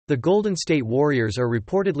The Golden State Warriors are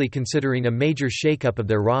reportedly considering a major shakeup of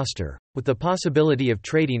their roster, with the possibility of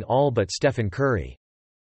trading all but Stephen Curry.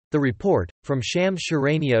 The report, from Shams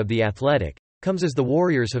Charania of The Athletic, comes as the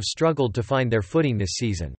Warriors have struggled to find their footing this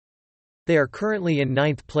season. They are currently in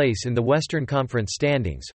 9th place in the Western Conference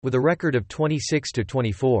standings, with a record of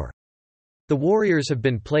 26-24. The Warriors have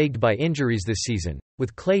been plagued by injuries this season,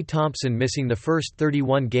 with Klay Thompson missing the first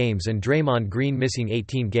 31 games and Draymond Green missing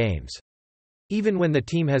 18 games. Even when the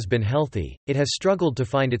team has been healthy, it has struggled to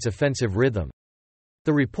find its offensive rhythm.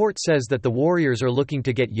 The report says that the Warriors are looking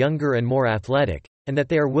to get younger and more athletic, and that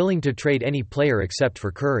they are willing to trade any player except for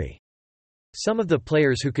Curry. Some of the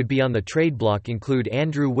players who could be on the trade block include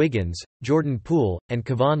Andrew Wiggins, Jordan Poole, and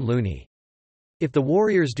Kevon Looney. If the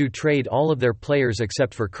Warriors do trade all of their players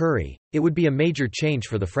except for Curry, it would be a major change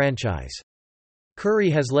for the franchise.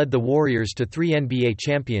 Curry has led the Warriors to 3 NBA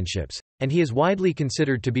championships, and he is widely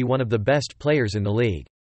considered to be one of the best players in the league.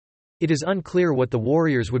 It is unclear what the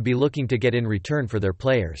Warriors would be looking to get in return for their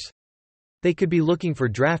players. They could be looking for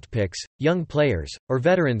draft picks, young players, or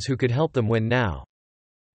veterans who could help them win now.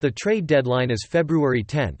 The trade deadline is February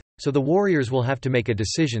 10, so the Warriors will have to make a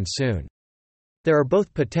decision soon. There are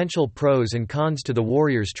both potential pros and cons to the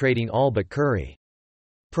Warriors trading all but Curry.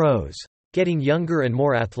 Pros. Getting younger and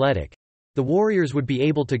more athletic. The Warriors would be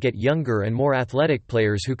able to get younger and more athletic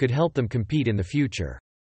players who could help them compete in the future.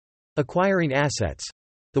 Acquiring assets.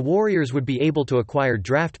 The Warriors would be able to acquire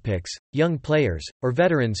draft picks, young players, or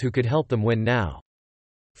veterans who could help them win now.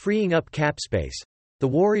 Freeing up cap space. The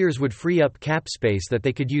Warriors would free up cap space that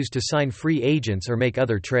they could use to sign free agents or make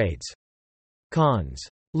other trades. Cons.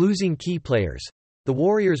 Losing key players. The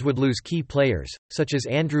Warriors would lose key players, such as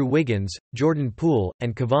Andrew Wiggins, Jordan Poole,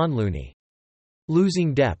 and Kevon Looney.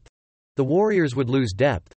 Losing depth. The Warriors would lose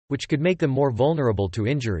depth, which could make them more vulnerable to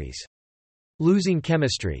injuries. Losing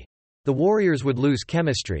chemistry. The Warriors would lose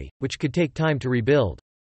chemistry, which could take time to rebuild.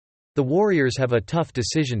 The Warriors have a tough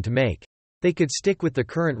decision to make. They could stick with the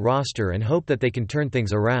current roster and hope that they can turn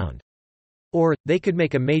things around. Or, they could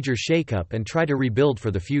make a major shakeup and try to rebuild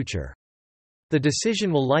for the future. The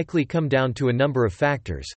decision will likely come down to a number of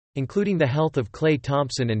factors, including the health of Klay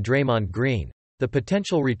Thompson and Draymond Green, the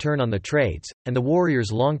potential return on the trades, and the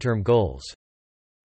Warriors' long-term goals.